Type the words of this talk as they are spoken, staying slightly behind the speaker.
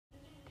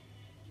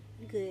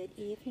Good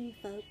evening,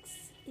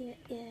 folks. It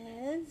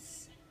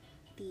is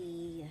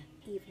the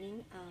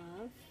evening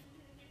of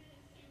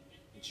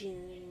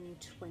June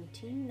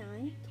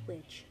 29th,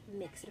 which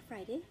makes it a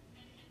Friday,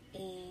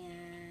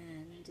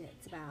 and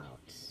it's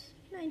about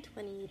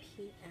 9:20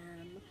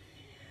 p.m.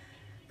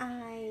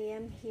 I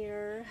am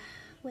here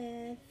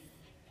with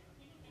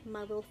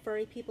my little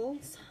furry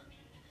peoples,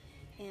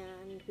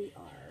 and we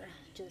are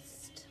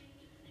just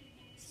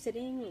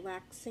sitting,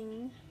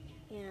 relaxing,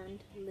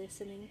 and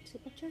listening to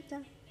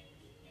bachata.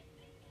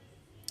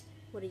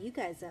 What are you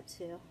guys up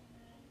to?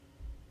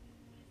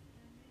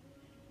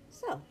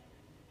 So,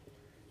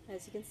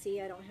 as you can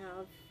see, I don't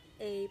have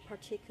a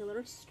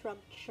particular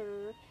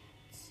structure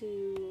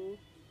to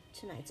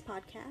tonight's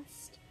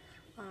podcast.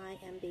 I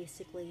am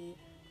basically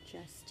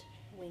just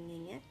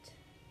winging it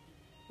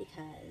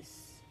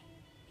because,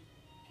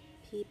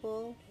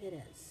 people, it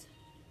is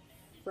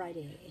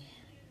Friday.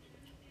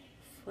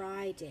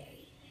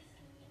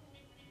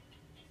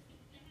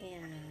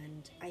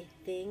 And I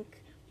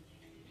think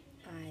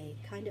I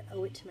kind of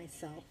owe it to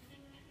myself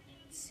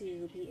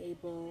to be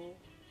able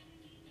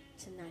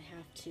to not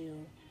have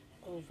to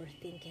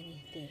overthink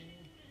anything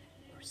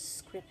or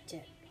script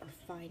it or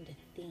find a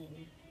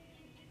theme.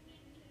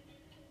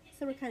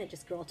 So we're kind of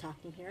just girl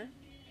talking here.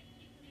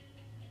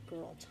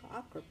 Girl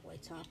talk or boy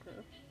talk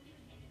or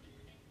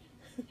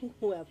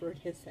whoever it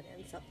is that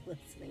ends up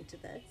listening to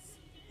this.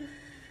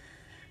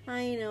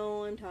 I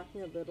know I'm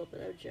talking a little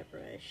bit of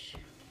gibberish,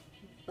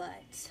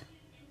 but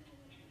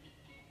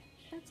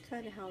that's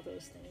kind of how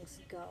those things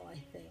go, I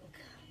think.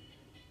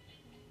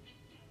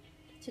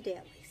 Today,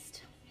 at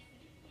least.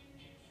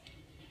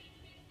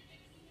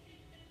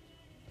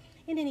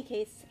 In any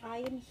case, I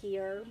am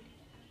here.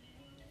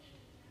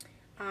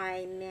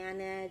 I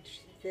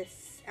managed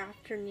this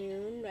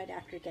afternoon, right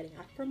after getting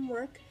off from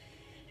work,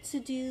 to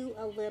do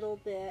a little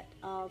bit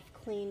of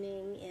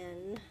cleaning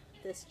in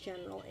this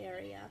general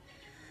area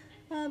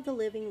of the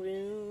living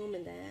room,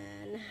 and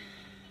then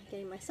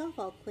getting myself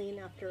all clean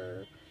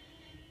after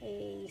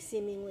a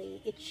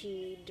seemingly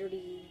itchy,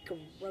 dirty,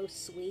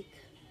 gross week.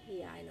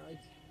 Yeah, I know,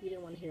 you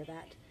didn't want to hear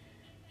that.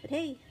 But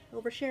hey,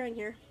 oversharing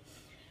here.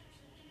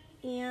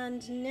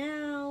 And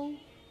now,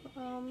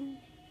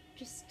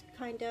 just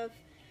kind of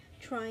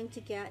trying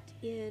to get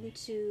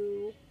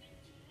into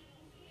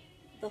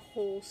the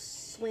whole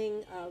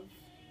swing of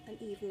an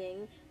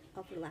evening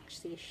of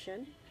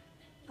relaxation.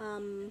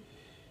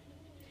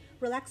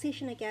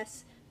 Relaxation, I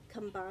guess,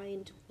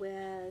 combined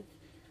with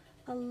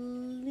a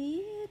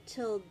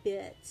little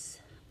bit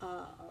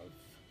of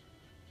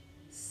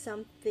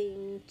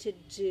something to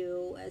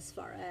do as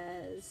far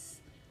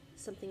as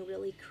something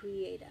really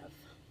creative.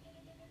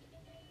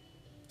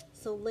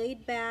 So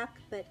laid back,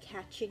 but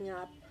catching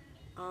up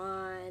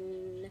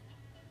on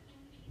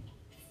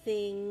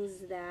things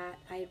that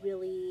I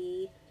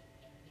really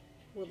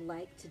would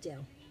like to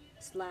do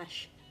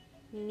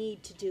 /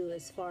 need to do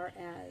as far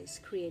as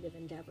creative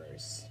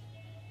endeavors,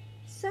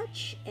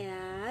 such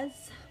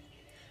as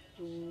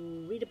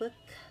read a book,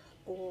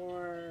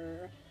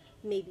 or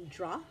maybe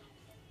draw,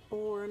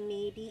 or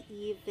maybe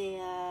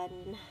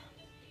even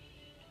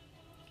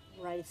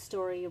write a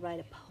story,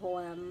 write a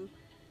poem,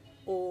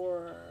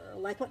 or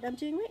like what I'm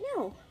doing right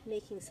now,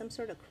 making some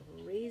sort of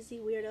crazy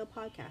weirdo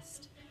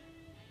podcast.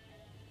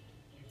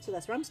 So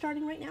that's where I'm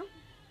starting right now.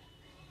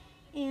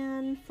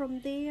 And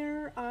from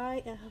there,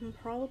 I am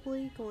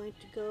probably going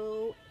to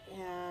go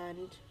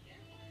and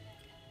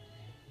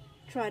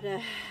try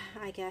to,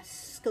 I guess,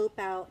 scope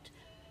out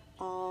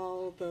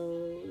all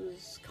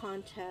those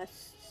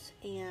contests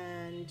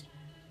and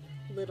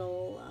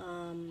little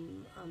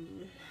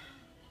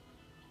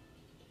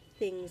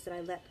things that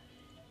I let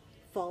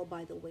fall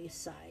by the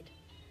wayside.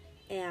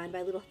 And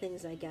by little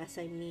things, I guess,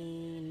 I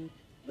mean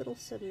little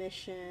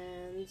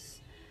submissions,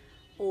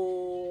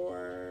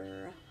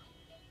 or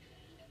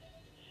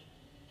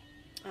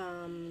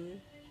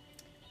I'm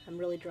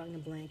really drawing a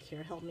blank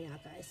here. Help me out,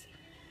 guys.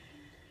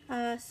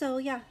 So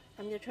yeah,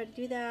 I'm going to try to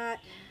do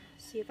that,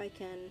 see if I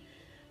can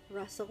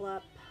rustle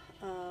up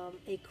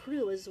a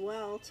crew as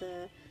well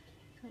to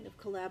kind of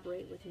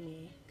collaborate with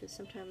me, because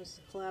sometimes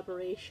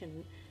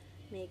collaboration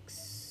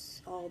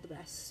makes all the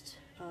best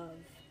of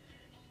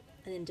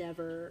an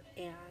endeavor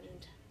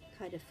and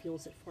kind of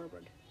fuels it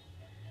forward.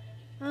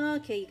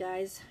 Okay, you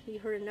guys, you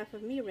heard enough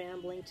of me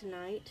rambling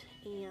tonight,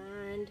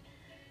 and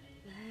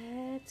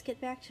let's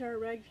get back to our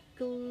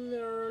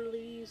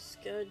regularly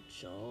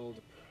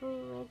scheduled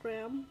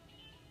program,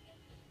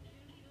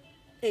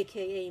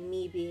 aka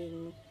me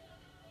being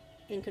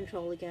in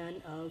control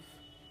again of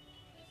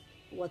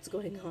what's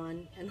going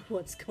on and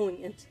what's going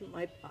into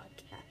my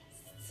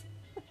podcasts.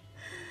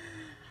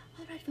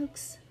 Alright,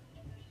 folks,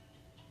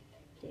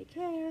 take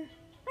care.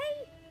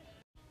 Bye!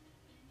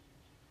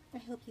 I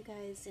hope you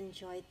guys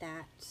enjoyed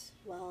that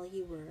while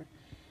you were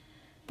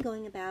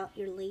going about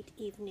your late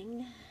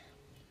evening,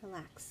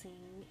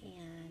 relaxing,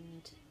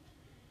 and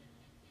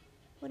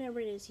whatever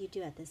it is you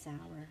do at this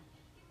hour.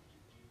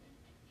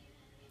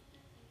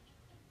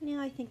 Now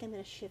I think I'm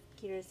going to shift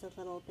gears a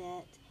little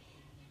bit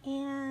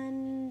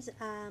And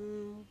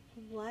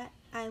what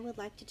I would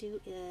like to do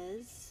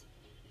is,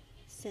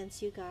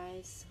 since you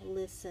guys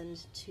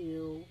listened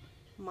to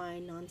my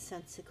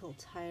nonsensical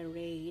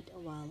tirade a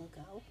while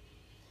ago,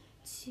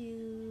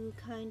 to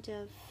kind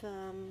of,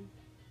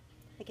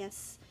 I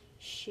guess,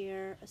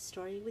 share a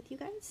story with you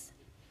guys.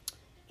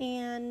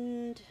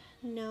 And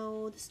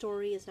no, the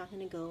story is not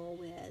going to go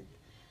with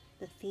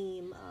the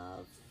theme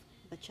of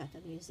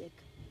bachata music,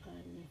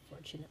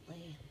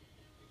 unfortunately.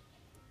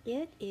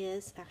 It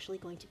is actually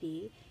going to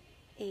be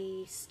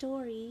a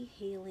story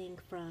hailing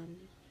from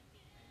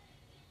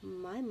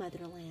my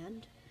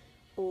motherland,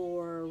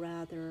 or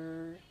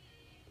rather,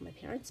 my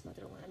parents'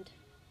 motherland.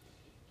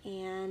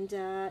 And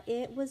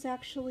it was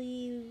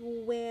actually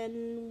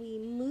when we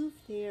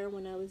moved there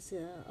when I was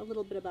a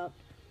little bit about,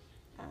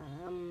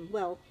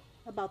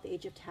 about the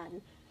age of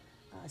 10,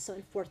 so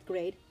in fourth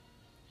grade.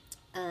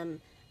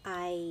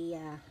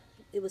 I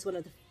It was one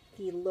of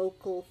the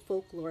local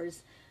folklores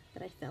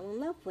that I fell in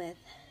love with.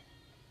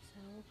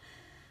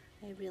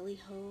 So I really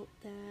hope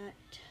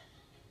that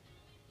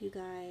you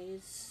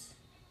guys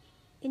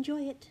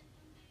enjoy it.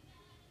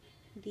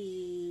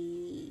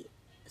 The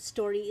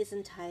story is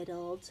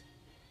entitled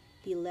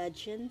The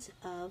Legend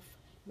of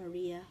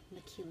Maria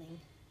Makiling.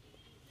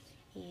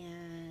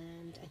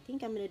 And I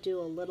think I'm going to do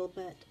a little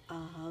bit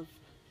of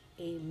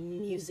a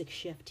music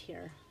shift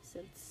here,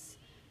 since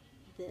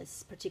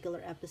this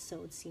particular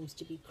episode seems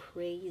to be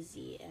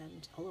crazy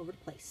and all over the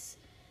place.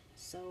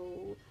 So,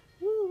 woo,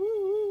 woo,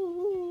 woo,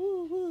 woo,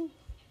 woo, woo.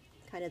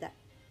 Kind of that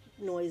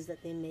noise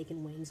that they make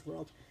in Wayne's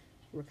World.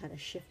 We're kind of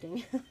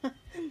shifting.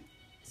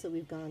 So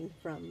we've gone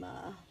from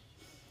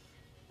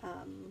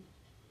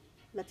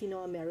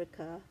Latino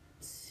America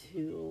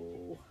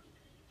to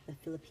the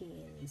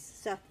Philippines,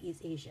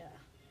 Southeast Asia.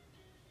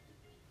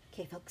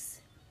 Okay,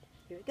 folks,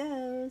 here it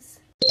goes.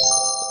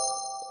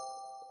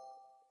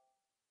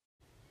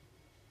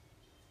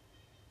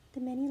 The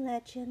many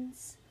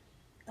legends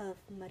of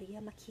Maria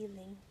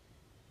Makiling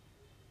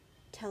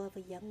tell of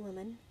a young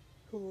woman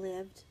who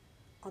lived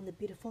on the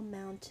beautiful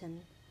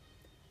mountain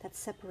that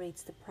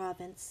separates the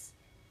province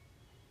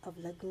of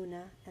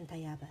Laguna and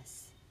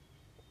Tayabas.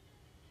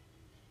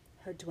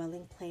 Her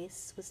dwelling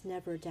place was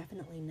never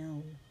definitely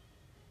known,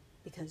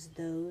 because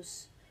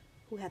those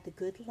who had the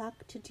good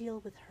luck to deal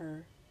with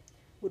her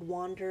would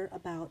wander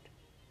about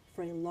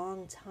for a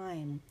long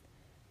time,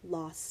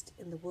 lost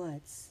in the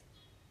woods,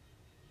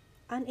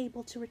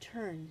 unable to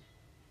return.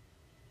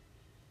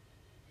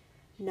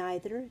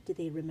 Neither did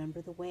they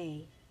remember the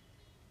way,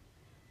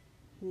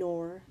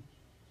 nor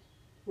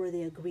were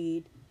they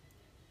agreed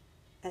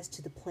as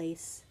to the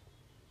place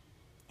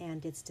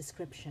and its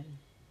description.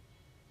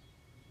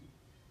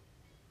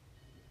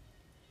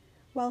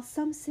 While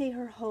some say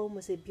her home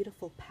was a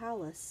beautiful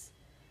palace,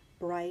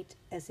 bright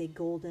as a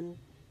golden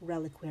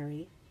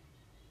reliquary,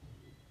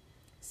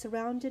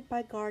 surrounded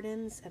by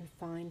gardens and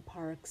fine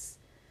parks,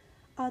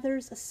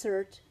 others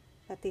assert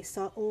that they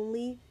saw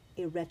only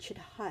a wretched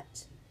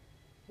hut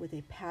with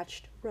a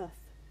patched roof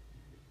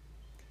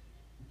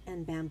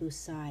and bamboo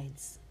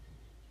sides.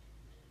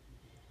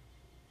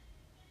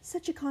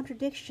 Such a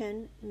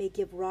contradiction may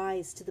give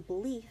rise to the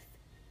belief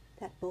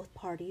that both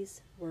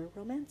parties were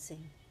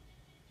romancing.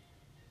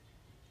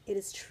 It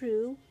is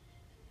true,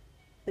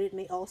 but it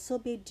may also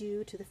be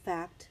due to the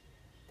fact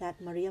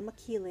that Maria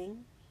Makiling,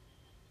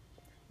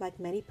 like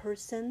many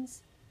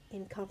persons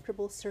in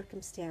comfortable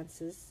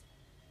circumstances,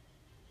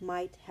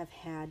 might have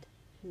had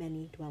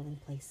many dwelling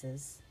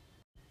places.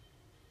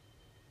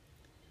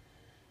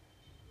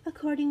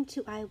 According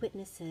to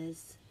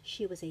eyewitnesses,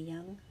 she was a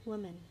young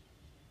woman,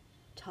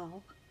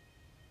 tall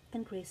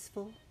and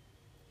graceful,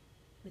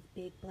 with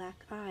big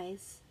black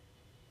eyes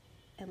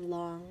and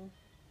long,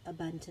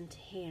 abundant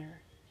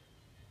hair.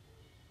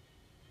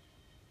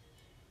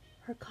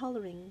 Her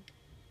coloring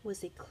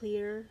was a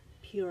clear,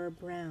 pure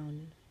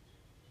brown,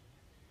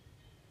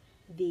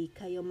 the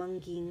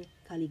kayomanging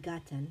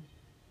kaligatan,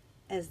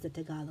 as the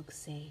Tagalog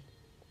say.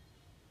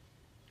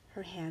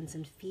 Her hands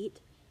and feet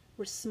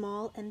were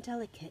small and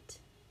delicate,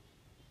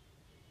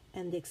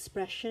 and the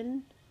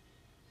expression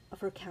of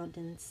her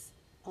countenance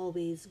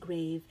always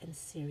grave and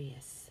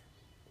serious.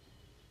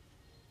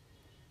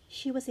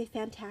 She was a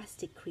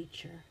fantastic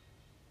creature,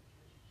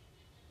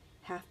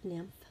 half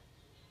nymph,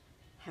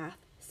 half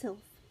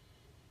sylph,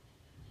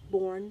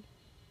 born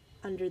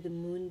under the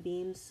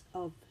moonbeams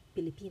of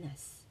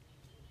Pilipinas,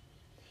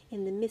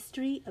 in the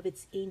mystery of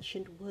its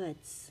ancient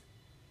woods,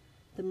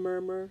 the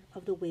murmur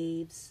of the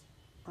waves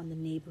on the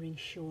neighboring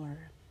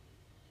shore.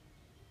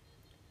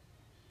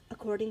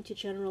 According to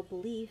general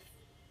belief,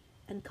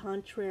 and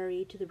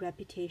contrary to the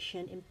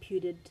reputation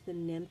imputed to the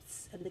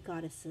nymphs and the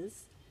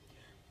goddesses,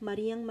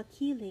 Mariang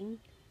Makiling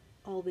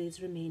always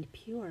remained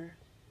pure,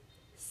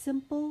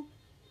 simple,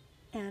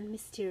 and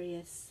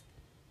mysterious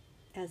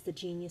as the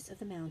genius of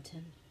the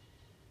mountain.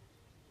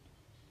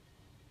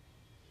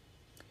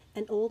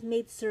 An old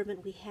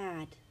maidservant we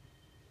had,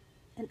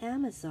 an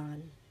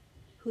Amazon,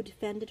 who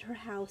defended her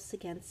house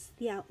against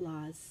the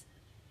outlaws,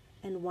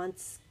 and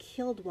once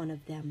killed one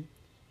of them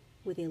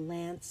with a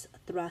lance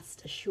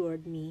thrust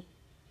assured me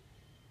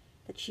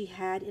that she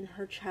had in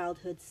her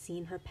childhood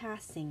seen her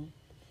passing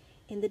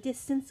in the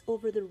distance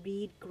over the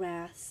reed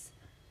grass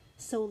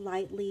so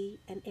lightly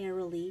and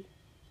airily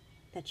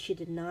that she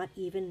did not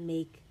even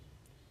make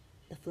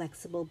the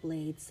flexible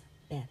blades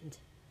bend.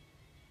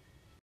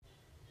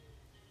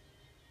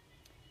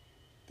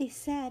 They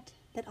said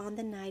that on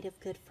the night of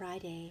Good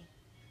Friday,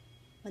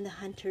 when the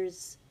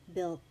hunters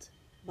built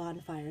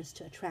bonfires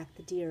to attract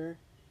the deer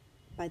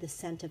by the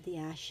scent of the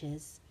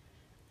ashes,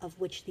 of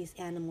which these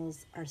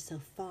animals are so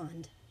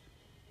fond,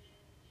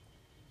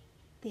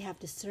 they have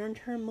discerned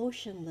her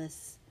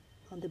motionless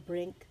on the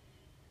brink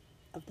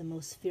of the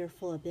most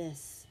fearful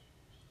abyss,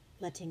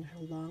 letting her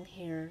long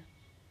hair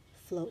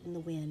float in the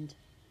wind,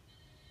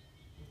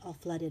 all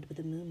flooded with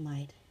the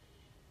moonlight.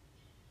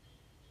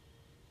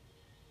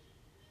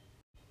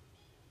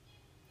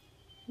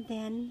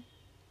 Then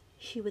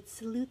she would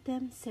salute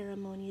them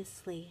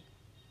ceremoniously,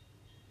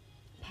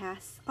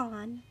 pass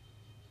on,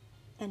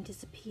 and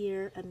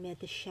disappear amid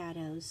the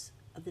shadows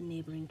of the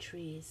neighboring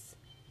trees.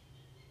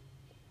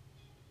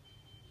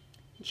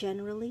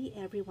 Generally,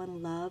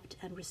 everyone loved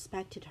and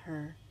respected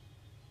her,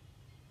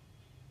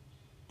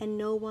 and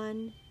no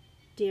one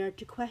dared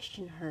to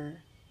question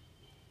her,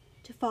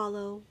 to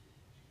follow,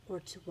 or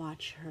to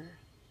watch her.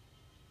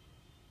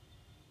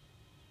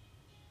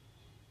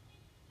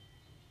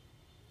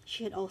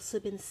 She had also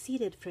been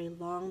seated for a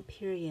long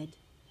period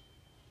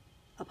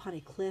upon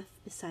a cliff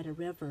beside a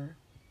river,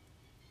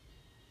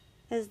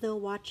 as though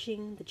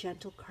watching the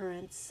gentle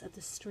currents of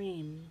the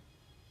stream.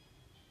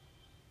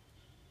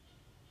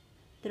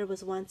 There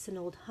was once an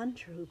old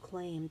hunter who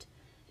claimed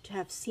to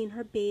have seen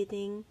her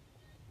bathing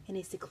in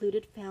a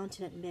secluded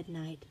fountain at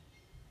midnight,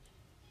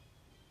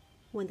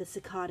 when the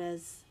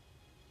cicadas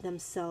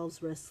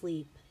themselves were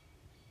asleep,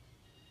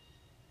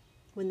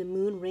 when the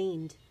moon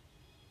reigned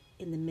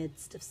in the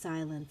midst of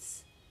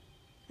silence,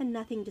 and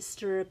nothing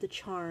disturbed the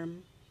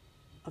charm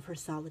of her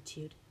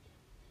solitude.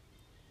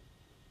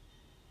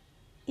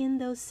 In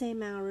those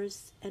same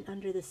hours and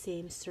under the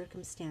same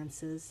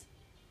circumstances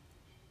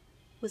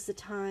was the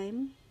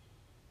time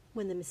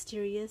when the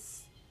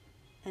mysterious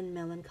and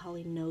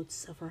melancholy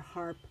notes of her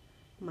harp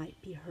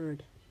might be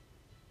heard.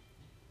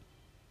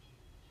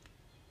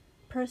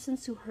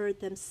 Persons who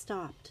heard them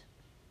stopped,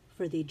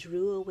 for they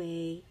drew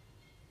away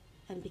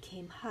and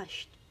became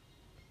hushed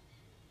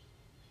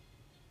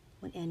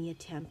when any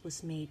attempt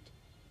was made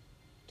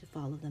to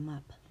follow them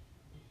up.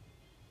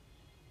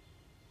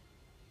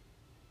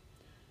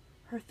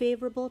 Her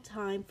favorable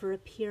time for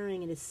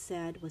appearing, it is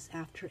said, was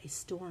after a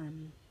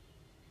storm.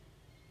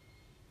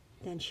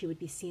 Then she would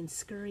be seen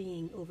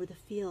scurrying over the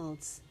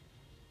fields,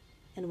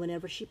 and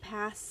whenever she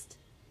passed,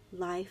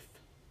 life,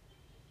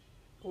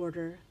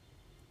 order,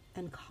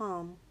 and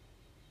calm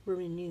were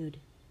renewed.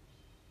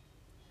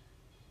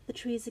 The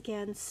trees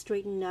again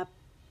straightened up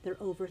their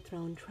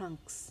overthrown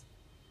trunks,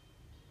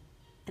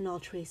 and all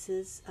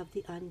traces of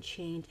the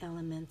unchained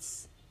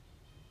elements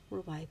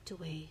were wiped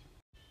away.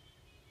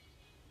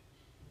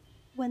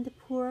 When the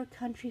poor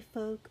country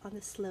folk on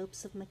the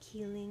slopes of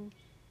Makiling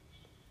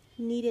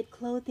needed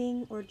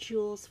clothing or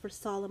jewels for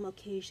solemn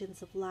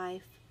occasions of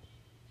life,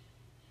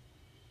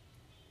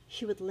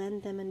 she would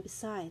lend them, and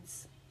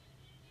besides,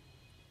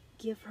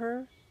 give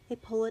her a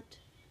pullet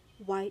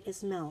white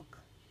as milk,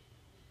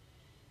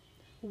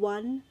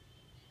 one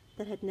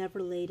that had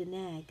never laid an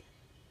egg,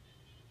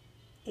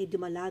 a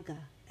dumalaga,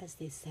 as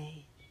they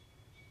say.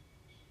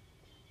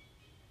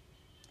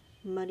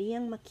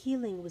 Mariang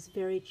Makiling was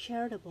very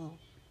charitable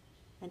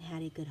and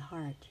had a good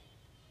heart.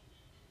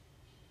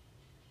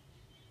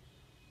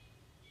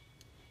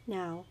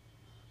 Now,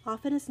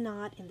 often as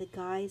not, in the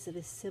guise of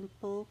a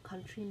simple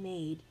country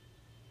maid,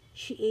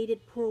 she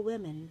aided poor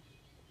women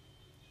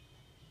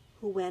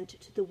who went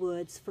to the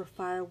woods for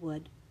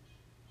firewood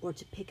or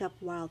to pick up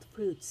wild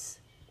fruits,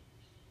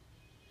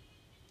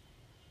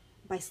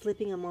 by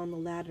slipping among the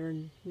latter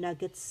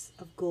nuggets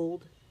of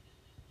gold,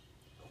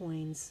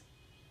 coins,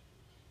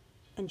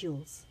 and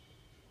jewels.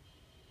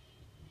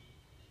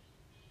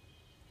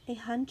 A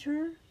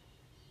hunter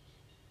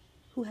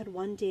who had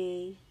one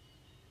day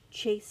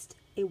chased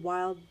a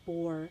wild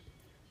boar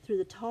through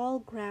the tall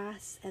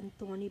grass and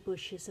thorny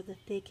bushes of the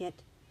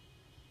thicket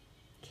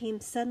came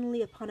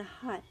suddenly upon a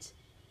hut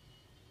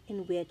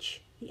in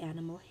which the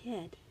animal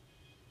hid.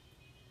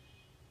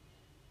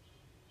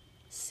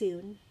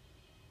 Soon,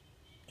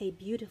 a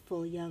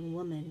beautiful young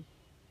woman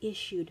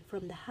issued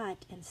from the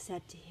hut and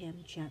said to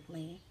him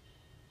gently,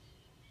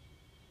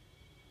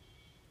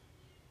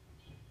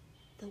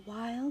 "The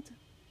wild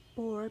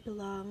boar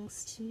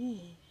belongs to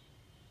me,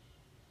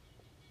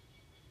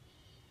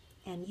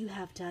 and you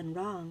have done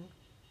wrong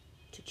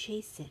to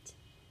chase it.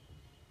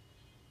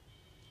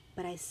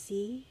 But I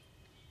see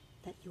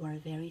that you are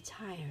very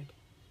tired,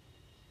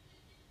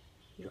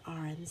 your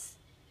arms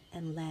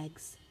and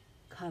legs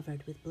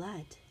covered with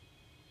blood.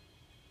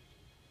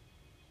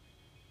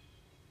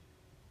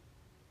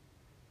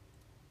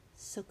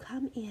 So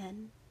come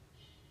in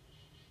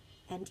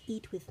and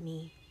eat with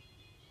me,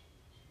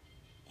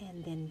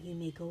 and then you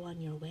may go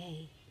on your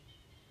way."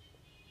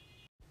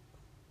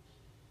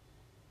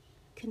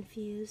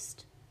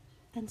 confused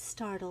and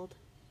startled,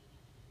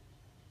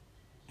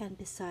 and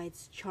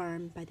besides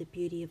charmed by the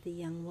beauty of the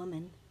young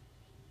woman,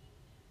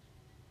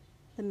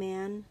 the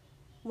man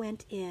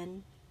went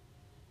in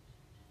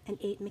and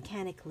ate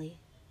mechanically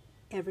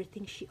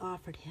everything she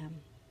offered him,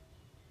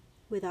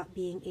 without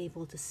being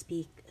able to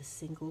speak a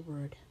single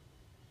word.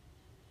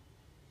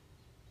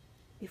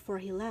 Before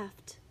he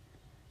left,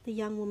 the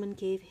young woman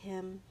gave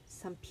him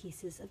some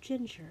pieces of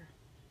ginger,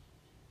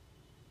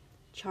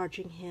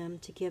 charging him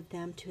to give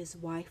them to his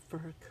wife for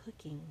her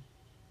cooking.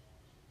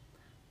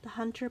 The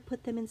hunter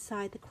put them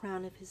inside the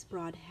crown of his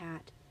broad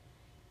hat,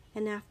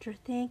 and after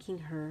thanking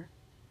her,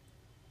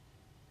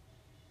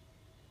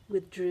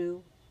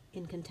 withdrew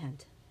in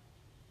content.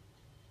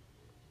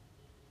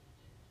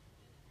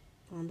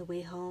 On the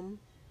way home,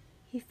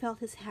 he felt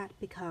his hat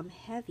become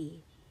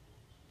heavy,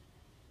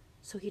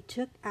 so he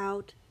took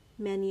out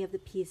many of the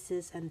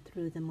pieces and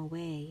threw them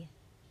away.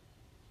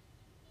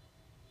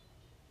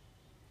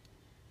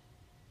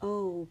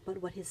 Oh,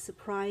 but what his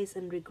surprise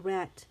and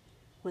regret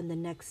when the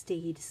next day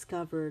he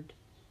discovered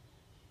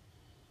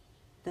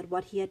that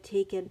what he had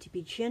taken to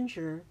be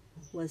ginger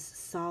was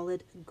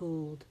solid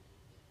gold,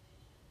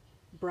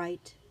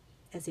 bright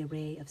as a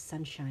ray of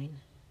sunshine.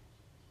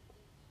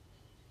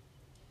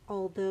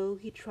 Although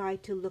he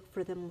tried to look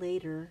for them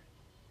later,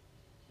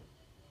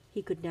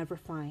 he could never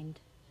find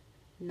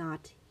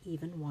not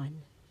even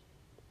one.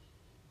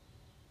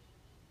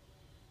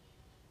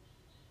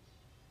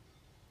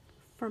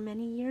 For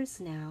many years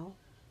now,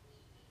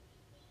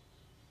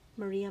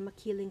 Maria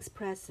Makiling's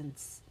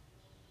presence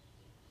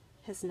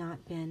has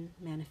not been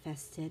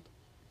manifested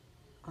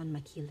on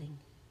Makiling.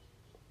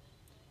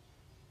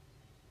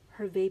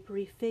 Her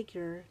vapory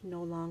figure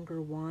no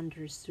longer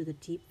wanders through the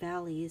deep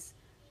valleys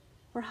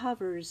or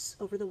hovers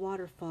over the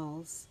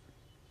waterfalls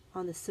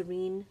on the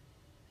serene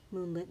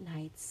moonlit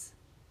nights.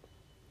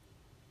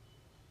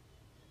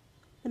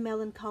 The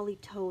melancholy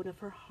tone of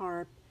her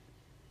harp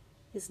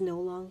is no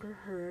longer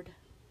heard,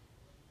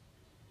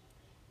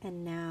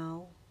 and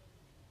now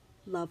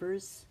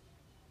lovers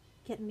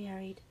get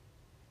married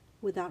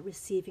without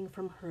receiving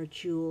from her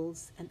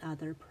jewels and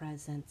other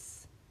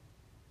presents.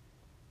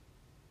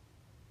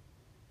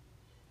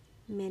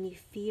 Many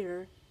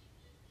fear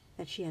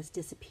that she has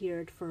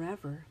disappeared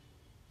forever,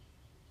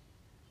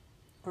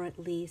 or at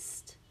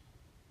least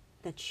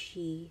that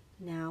she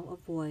now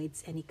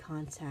avoids any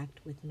contact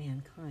with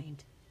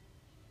mankind.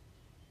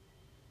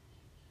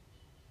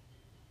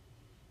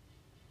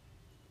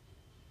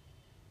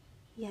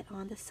 Yet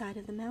on the side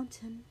of the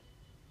mountain,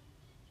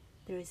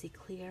 there is a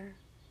clear,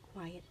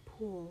 quiet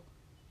pool,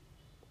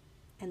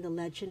 and the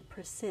legend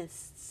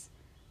persists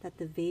that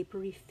the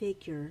vapory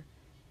figure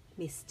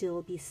may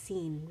still be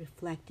seen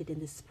reflected in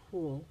this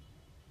pool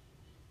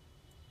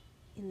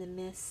in the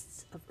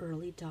mists of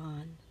early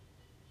dawn.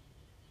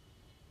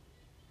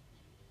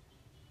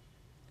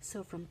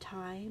 So from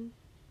time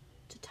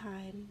to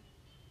time,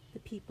 the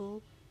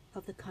people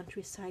of the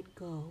countryside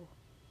go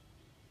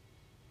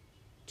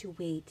to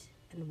wait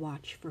and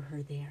watch for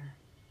her there.